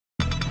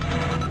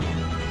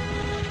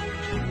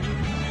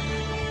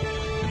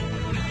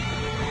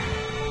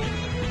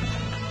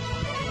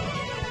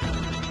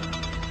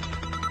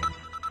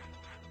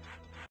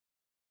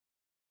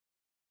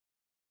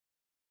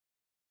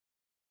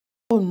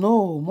Oh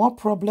no, more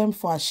problem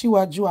for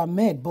Asiwaju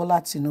Ahmed Bola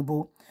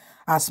Tinubu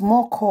as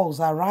more calls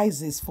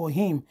arises for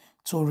him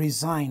to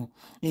resign.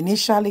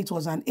 Initially, it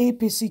was an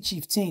APC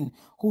chieftain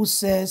who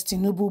says,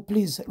 Tinubu,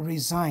 please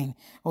resign.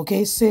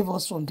 Okay, save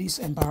us from this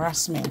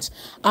embarrassment.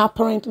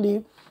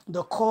 Apparently,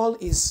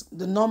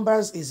 the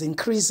numbers is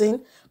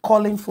increasing,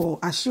 calling for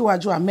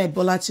Asiwaju Ahmed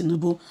Bola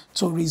Tinubu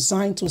to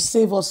resign to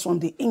save us from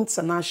the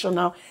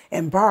international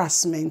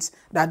embarrassment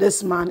that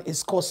this man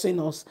is causing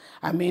us.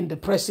 I mean, the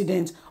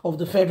president of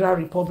the Federal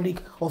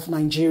Republic of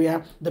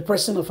Nigeria, the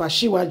president of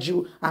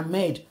Asiwaju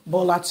Ahmed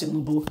Bola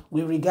Tinubu,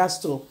 with regards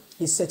to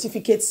his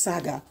certificate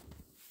saga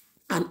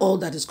and all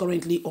that is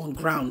currently on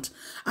ground.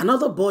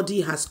 Another body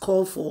has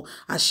called for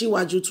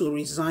Asiwaju to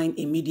resign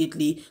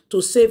immediately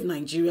to save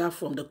Nigeria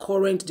from the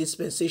current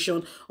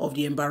dispensation of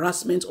the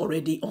embarrassment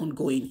already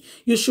ongoing.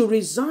 You should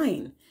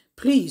resign.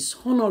 Please,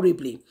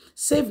 honorably,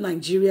 save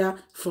Nigeria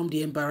from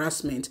the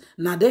embarrassment.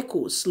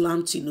 Nadeko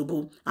slammed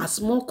Tinubu as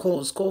more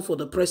calls call for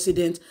the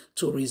president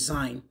to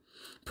resign.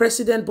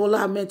 President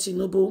Bola Ahmed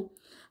Tinubu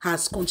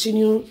has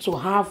continued to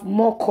have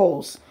more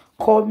calls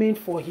coming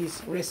for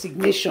his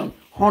resignation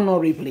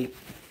honorably.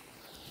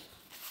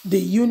 The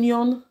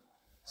Union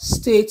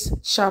State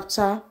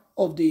chapter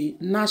of the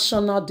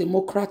National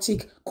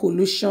Democratic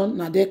Coalition,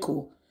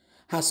 NADECO,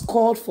 has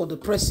called for the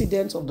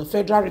President of the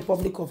Federal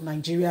Republic of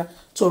Nigeria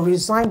to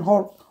resign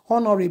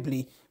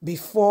honorably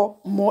before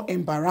more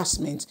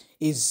embarrassment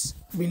is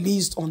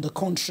released on the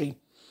country.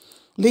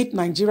 Late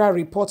Nigeria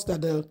reports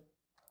that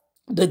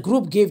the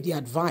group gave the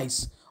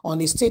advice on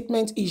a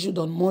statement issued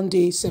on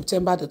Monday,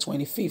 September the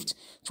 25th,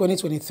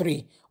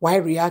 2023,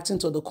 while reacting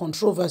to the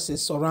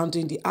controversies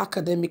surrounding the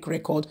academic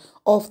record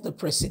of the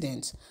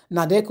president.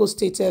 NADECO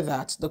stated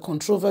that the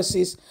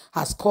controversies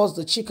has caused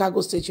the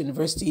Chicago State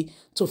University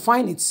to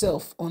find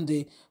itself on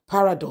the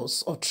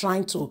paradox of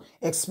trying to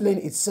explain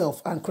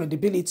itself and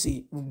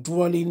credibility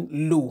dwelling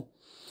low,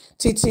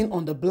 teetering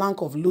on the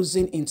blank of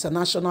losing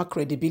international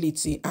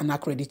credibility and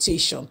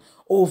accreditation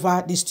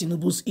over this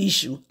Tinubu's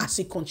issue as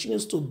he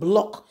continues to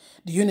block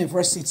the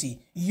university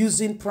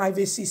using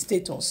privacy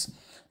status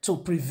to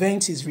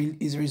prevent his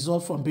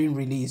result from being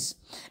released.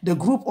 The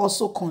group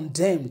also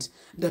condemned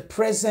the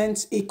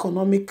present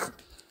socio-economic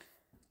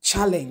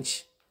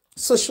challenge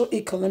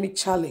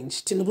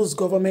Tinubu's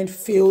government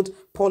failed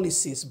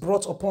policies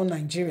brought upon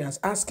Nigerians,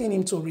 asking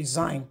him to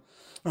resign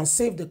and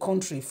save the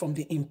country from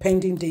the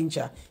impending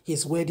danger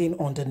he's wielding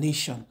on the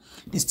nation.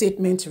 The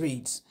statement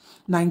reads,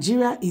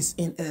 Nigeria is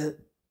in a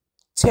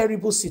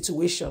terrible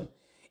situation,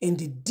 in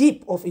the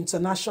deep of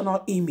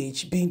international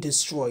image being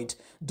destroyed,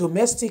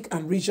 domestic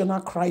and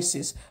regional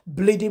crisis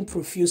bleeding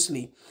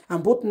profusely,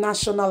 and both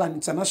national and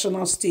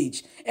international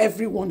stage,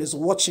 everyone is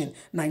watching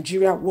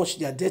Nigeria watch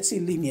their dirty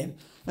linen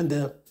in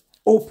the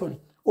open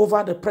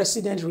over the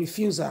president's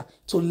refusal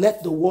to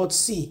let the world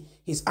see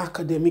his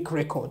academic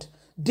record.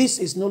 This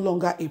is no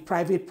longer a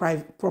private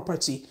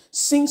property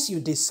since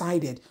you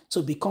decided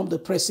to become the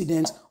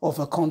president of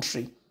a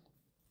country.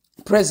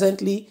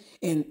 Presently,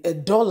 a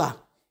dollar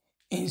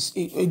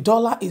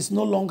is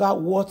no longer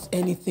worth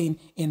anything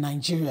in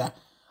Nigeria,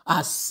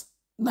 as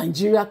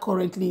Nigeria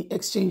currently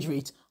exchange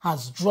rate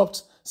has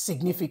dropped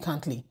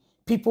significantly.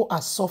 People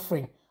are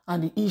suffering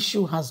and the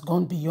issue has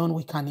gone beyond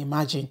we can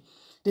imagine.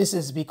 This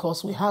is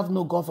because we have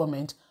no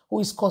government who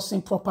is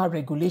causing proper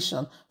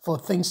regulation for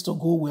things to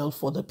go well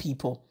for the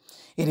people.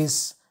 It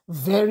is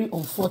very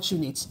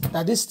unfortunate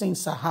that these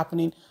things are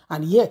happening,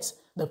 and yet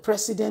the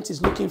president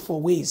is looking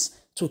for ways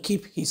to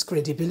keep his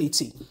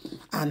credibility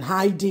and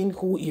hiding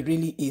who he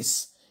really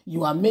is.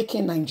 You are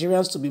making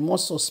Nigerians to be more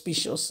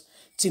suspicious.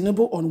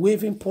 Tinubu's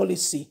unwavering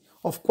policy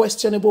of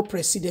questionable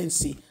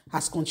presidency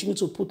has continued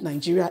to put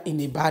Nigeria in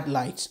a bad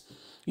light.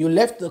 You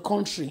left the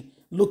country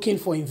looking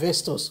for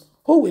investors.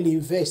 Who will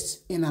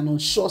invest in an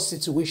unsure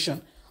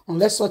situation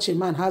unless such a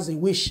man has a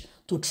wish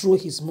to throw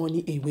his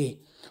money away?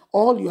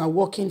 All you are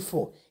working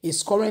for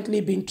is currently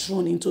being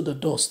thrown into the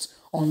dust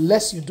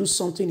unless you do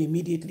something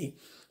immediately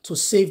to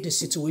save the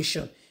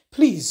situation.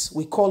 Please,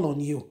 we call on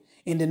you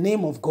in the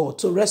name of God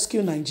to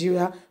rescue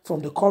Nigeria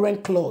from the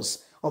current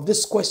clause of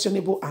this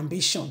questionable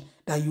ambition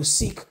that you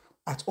seek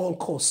at all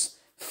costs.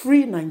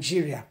 Free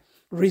Nigeria,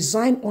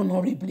 resign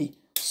honorably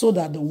so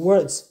that the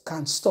words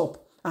can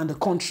stop and the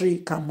country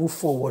can move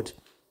forward.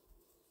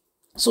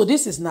 So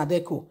this is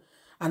NADECO,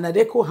 and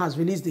NADECO has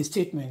released a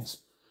statement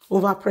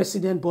over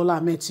President Bola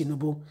Ahmed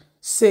Tinubu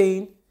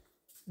saying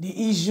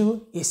the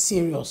issue is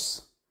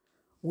serious.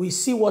 We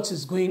see what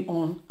is going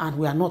on and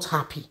we are not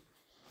happy.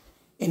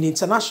 In the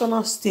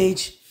international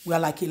stage, we are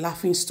like a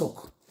laughing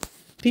stock.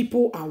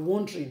 People are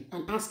wondering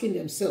and asking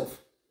themselves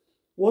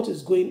what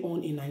is going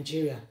on in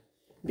Nigeria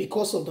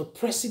because of the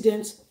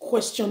president's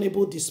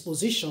questionable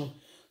disposition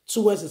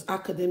towards his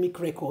academic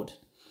record.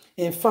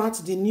 In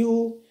fact, the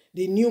new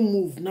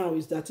move now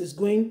is that it's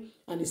going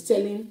and it's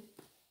telling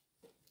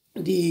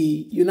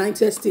the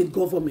United States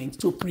government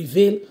to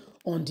prevail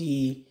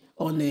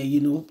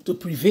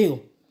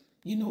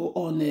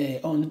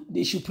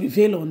they should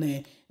prevail on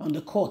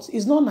the court.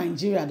 It's not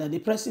Nigeria that the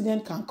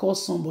president can call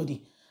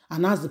somebody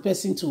and ask the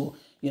person to,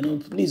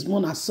 please,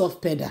 Mona,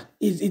 soft pedal.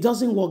 It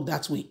doesn't work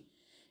that way.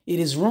 It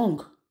is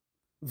wrong,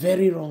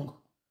 very wrong.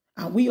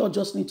 And we all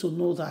just need to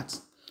know that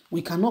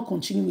we cannot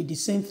continue with the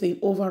same thing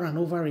over and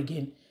over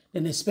again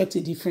and expect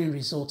a different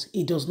result.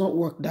 It does not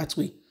work that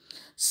way.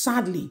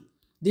 Sadly,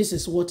 this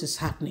is what is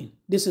happening.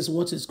 This is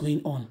what is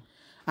going on.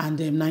 And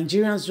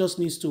Nigerians just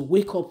need to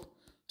wake up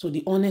to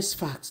the honest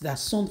fact that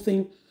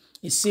something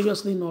is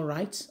seriously not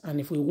right. And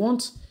if we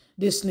want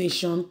this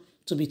nation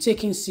to be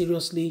taken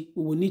seriously,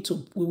 we will need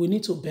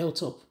to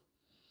belt up.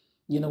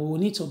 We will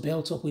need to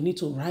belt up. We need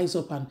to rise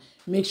up and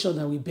make sure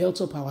that we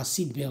belt up our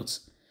seat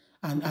belts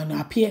and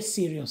appear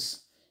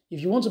serious. If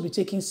you want to be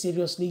taken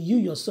seriously, you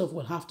yourself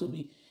will have to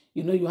be,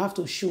 you have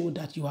to show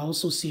that you are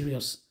also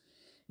serious.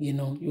 You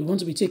want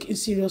to be taken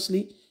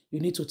seriously, you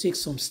need to take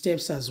some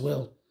steps as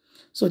well.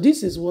 So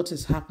this is what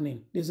is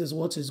happening. This is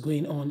what is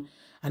going on.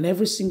 And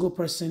every single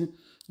person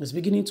is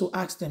beginning to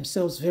ask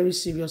themselves very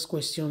serious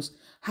questions.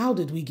 How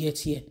did we get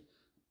here?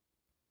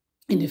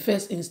 In the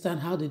first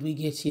instance, how did we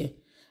get here?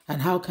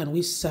 And how can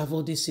we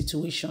savour this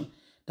situation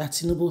that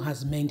Tinubu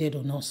has mended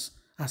on us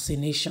as a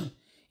nation?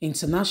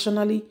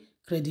 Internationally,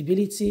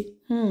 credibility,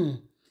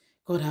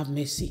 God have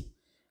mercy.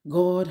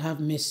 God have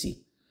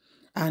mercy.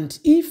 And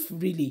if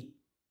really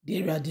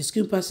there are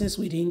discrepancies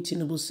within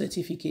Tinubu's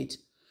certificate,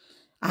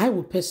 I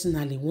would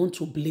personally want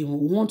to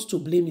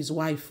blame his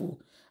wife.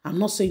 I'm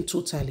not saying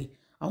totally.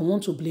 I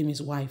want to blame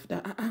his wife.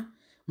 That,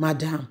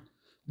 madam,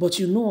 but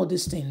you know all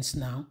these things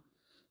now.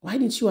 Why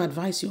didn't you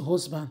advise your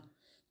husband?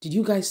 Did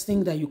you guys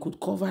think that you could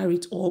cover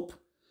it up?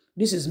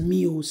 This is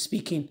me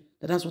speaking.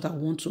 That's what I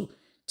want to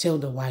tell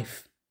the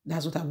wife.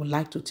 That's what I would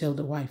like to tell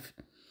the wife.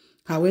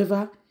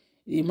 However,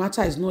 the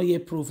matter is not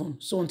yet proven.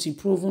 So until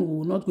proven,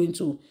 we're not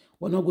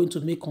going to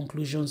make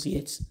conclusions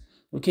yet.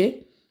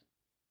 Okay?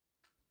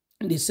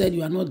 They said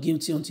you are not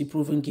guilty until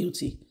proven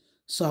guilty.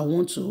 So I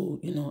want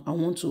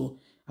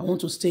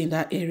to stay in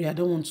that area. I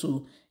don't want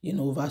to,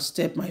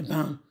 overstep my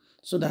bound,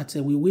 so that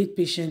we wait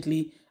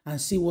patiently and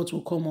see what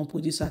will come up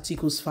with this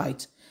Atiku's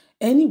fight.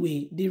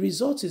 Anyway, the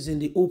result is in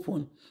the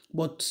open,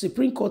 but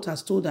Supreme Court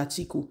has told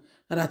Atiku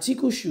that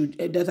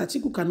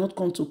Atiku cannot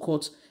come to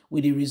court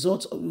with the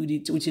result, with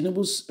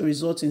Tinubu's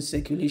result in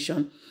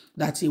circulation,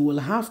 that he will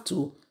have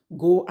to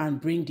go and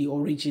bring the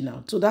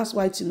original. So that's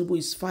why Tinubu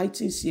is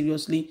fighting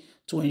seriously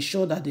to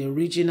ensure that the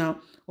original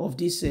of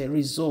this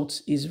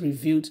result is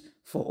revealed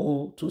for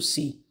all to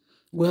see.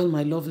 Well,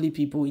 my lovely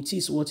people, it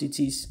is what it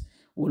is.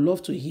 We'd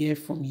love to hear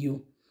from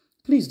you.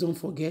 Please don't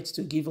forget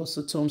to give us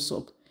a thumbs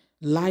up,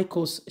 like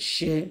us,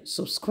 share,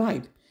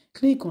 subscribe.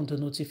 Click on the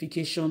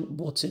notification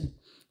button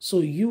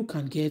so you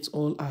can get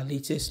all our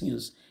latest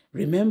news.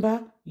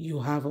 Remember,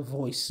 you have a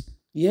voice.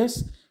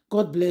 Yes,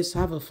 God bless.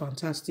 Have a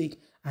fantastic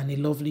and a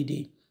lovely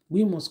day.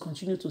 We must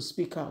continue to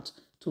speak out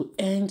to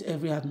end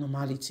every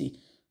abnormality.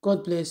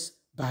 God bless.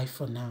 Bye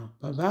for now.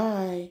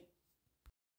 Bye-bye.